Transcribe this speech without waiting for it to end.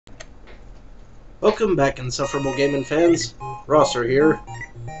Welcome back, insufferable gaming fans. Rosser here.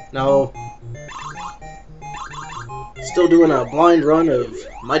 Now, still doing a blind run of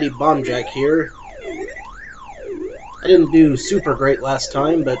Mighty Bomb Jack here. I didn't do super great last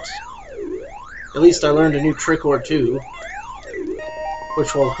time, but at least I learned a new trick or two,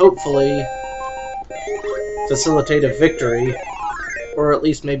 which will hopefully facilitate a victory, or at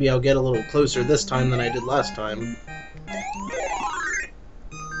least maybe I'll get a little closer this time than I did last time.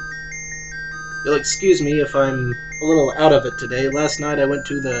 You'll excuse me if I'm a little out of it today. Last night I went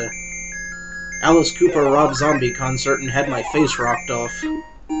to the Alice Cooper Rob Zombie concert and had my face rocked off.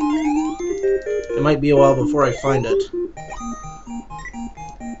 It might be a while before I find it.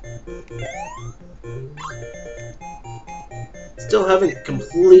 Still haven't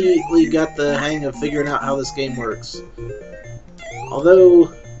completely got the hang of figuring out how this game works.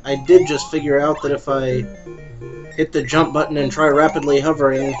 Although, I did just figure out that if I hit the jump button and try rapidly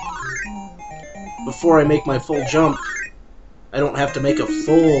hovering before I make my full jump, I don't have to make a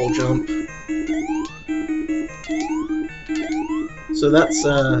full jump. So that's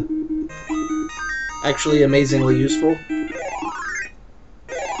actually amazingly useful.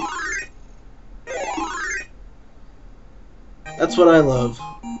 That's what I love.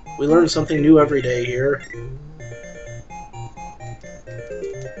 We learn something new every day here.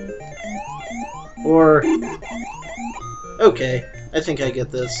 Or, okay, I think I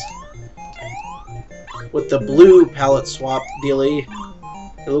get this. With the blue palette swap dealie,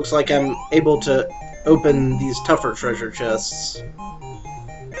 it looks like I'm able to open these tougher treasure chests,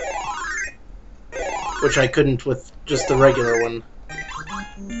 which I couldn't with just the regular one.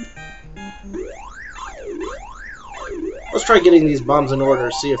 Let's try getting these bombs in order,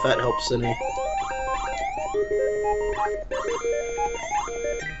 see if that helps any.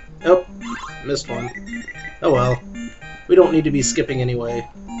 Oh, missed one. Oh well. We don't need to be skipping anyway.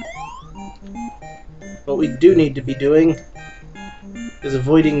 What we do need to be doing is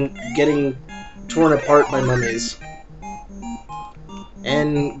avoiding getting torn apart by mummies.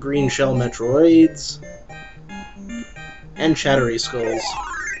 And green shell Metroids. And chattery skulls.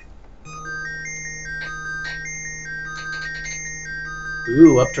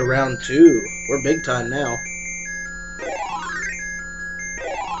 Ooh, up to round 2. We're big time now.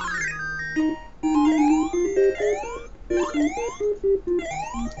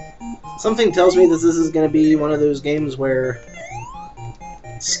 Something tells me that this is going to be one of those games where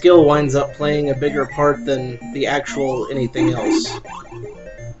skill winds up playing a bigger part than the actual anything else.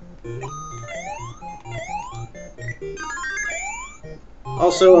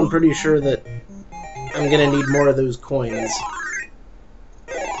 Also, I'm pretty sure that I'm going to need more of those coins.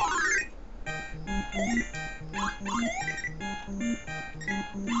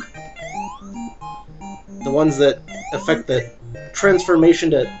 The ones that affect the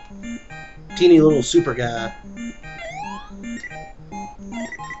transformation to teeny little super guy.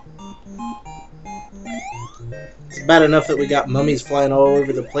 It's bad enough that we got mummies flying all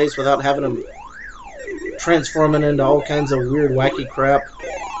over the place without having them transforming into all kinds of weird, wacky crap.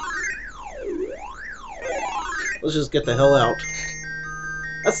 Let's just get the hell out.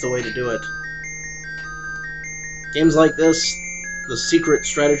 That's the way to do it. Games like this, the secret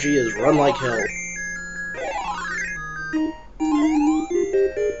strategy is run like hell.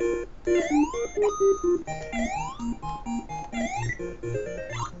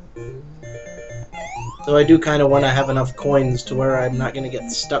 Though I do kind of want to have enough coins to where I'm not going to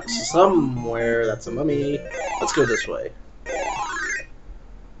get stuck somewhere. That's a mummy. Let's go this way.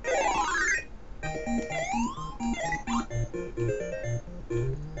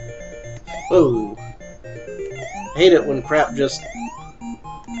 Whoa. I hate it when crap just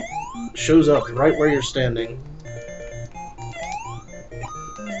shows up right where you're standing.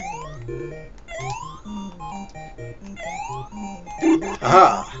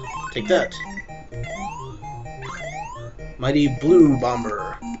 Aha! Take that. Mighty Blue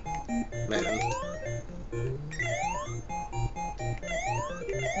Bomber. Man.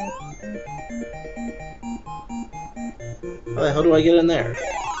 How the hell do I get in there?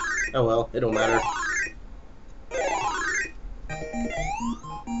 Oh well, it don't matter.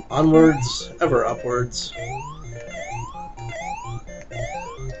 Onwards, ever upwards.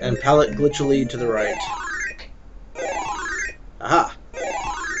 And palette glitchily to the right. Aha!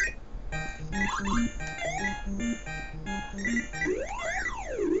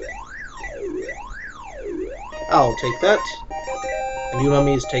 I'll take that. And you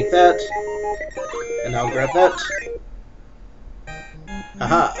mummies take that. And I'll grab that.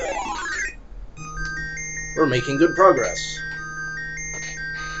 Aha! We're making good progress.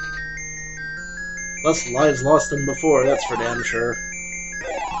 Less lives lost than before, that's for damn sure.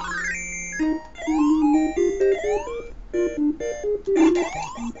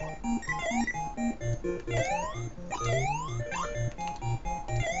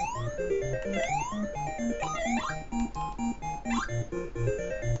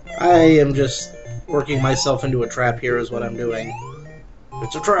 I am just working myself into a trap here is what I'm doing.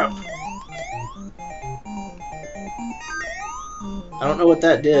 It's a trap! I don't know what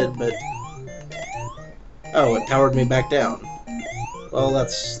that did, but... Oh, it powered me back down. Well,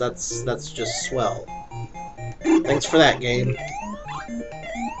 that's just swell. Thanks for that, game.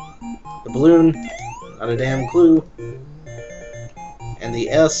 The balloon, not a damn clue. And the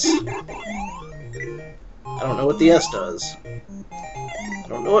S... I don't know what the S does. I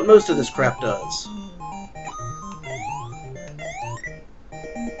don't know what most of this crap does.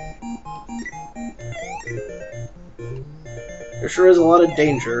 There sure is a lot of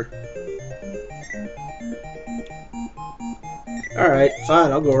danger. Alright,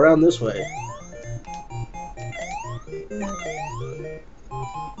 fine, I'll go around this way.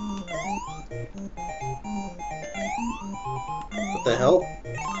 What the hell?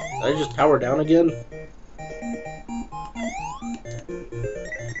 Did I just power down again?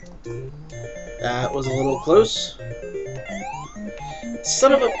 That was a little close.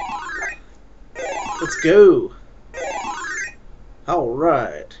 Son of a... Let's go.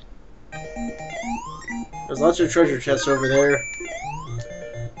 Alright. There's lots of treasure chests over there.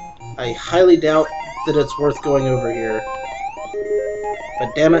 I highly doubt that it's worth going over here.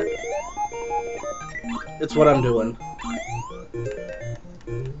 But damn it, it's what I'm doing.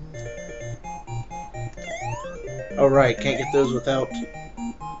 Alright, can't get those without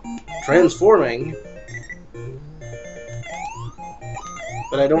transforming.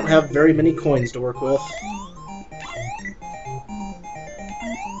 But I don't have very many coins to work with.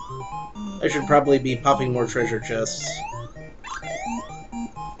 I should probably be popping more treasure chests.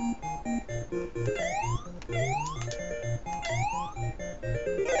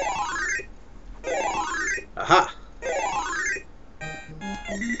 Aha!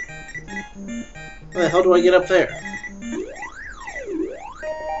 How the hell do I get up there?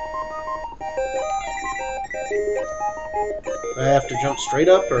 Do I have to jump straight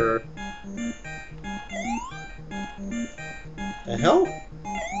up, or... The hell?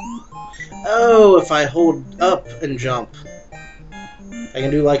 Oh, if I hold up and jump, I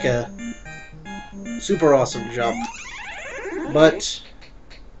can do like a super awesome jump. But,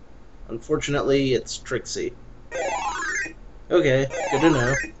 unfortunately, it's tricksy. Okay, good to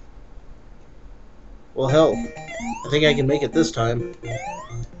know. Well, hell, I think I can make it this time.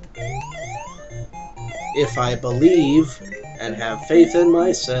 If I believe and have faith in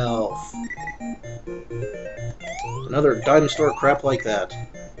myself. Another dime store crap like that.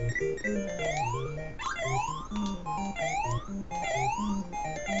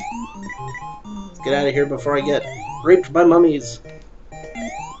 Let's get out of here before I get raped by mummies.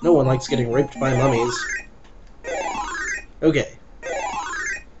 No one likes getting raped by mummies. Okay.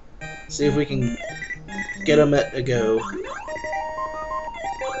 See if we can get them at a go.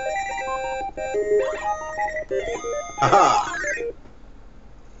 Aha!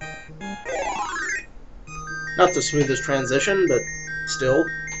 Not the smoothest transition, but still.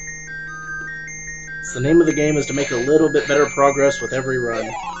 It's the name of the game is to make a little bit better progress with every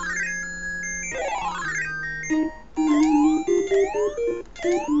run.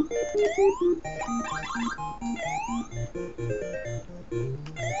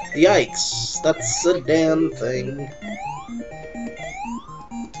 Yikes, that's a damn thing.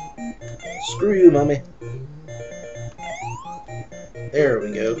 Screw you, mummy. There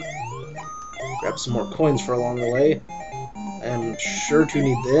we go. Grab some more coins for along the way. I'm sure to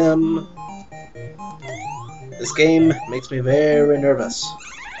need them. This game makes me very nervous.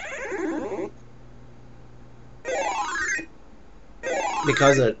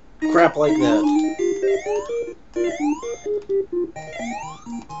 Because of crap like that.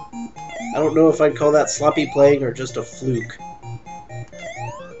 I don't know if I'd call that sloppy playing or just a fluke.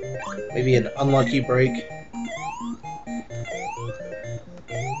 Maybe an unlucky break.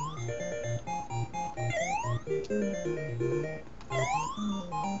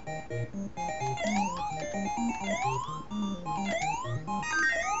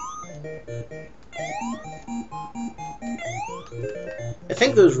 I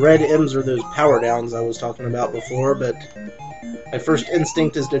think those red M's are those power downs I was talking about before, but my first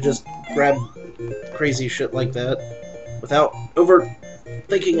instinct is to just grab crazy shit like that without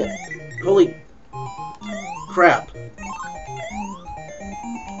overthinking it. Holy crap.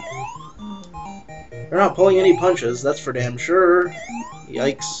 They're not pulling any punches, that's for damn sure.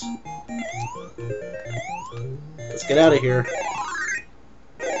 Yikes. Let's get out of here.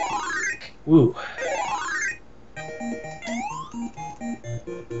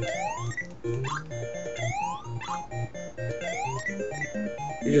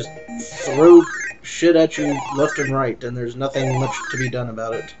 They just throw shit at you left and right, and there's nothing much to be done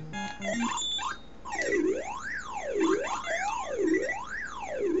about it.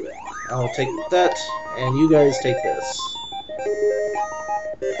 I'll take that, and you guys take this.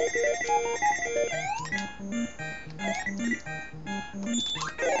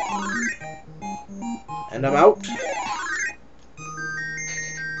 And I'm out.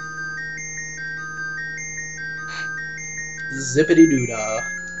 Zippity-doo-dah.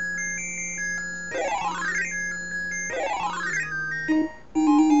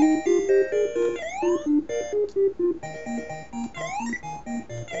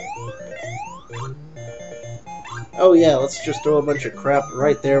 Oh yeah, let's just throw a bunch of crap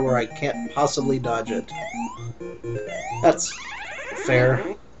right there where I can't possibly dodge it. That's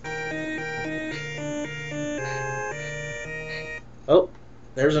fair. Oh,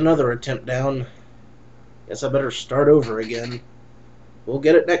 there's another attempt down. Guess I better start over again. We'll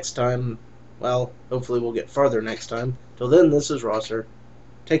get it next time. Well, hopefully we'll get farther next time. Till then, this is Rosser.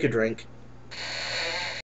 Take a drink.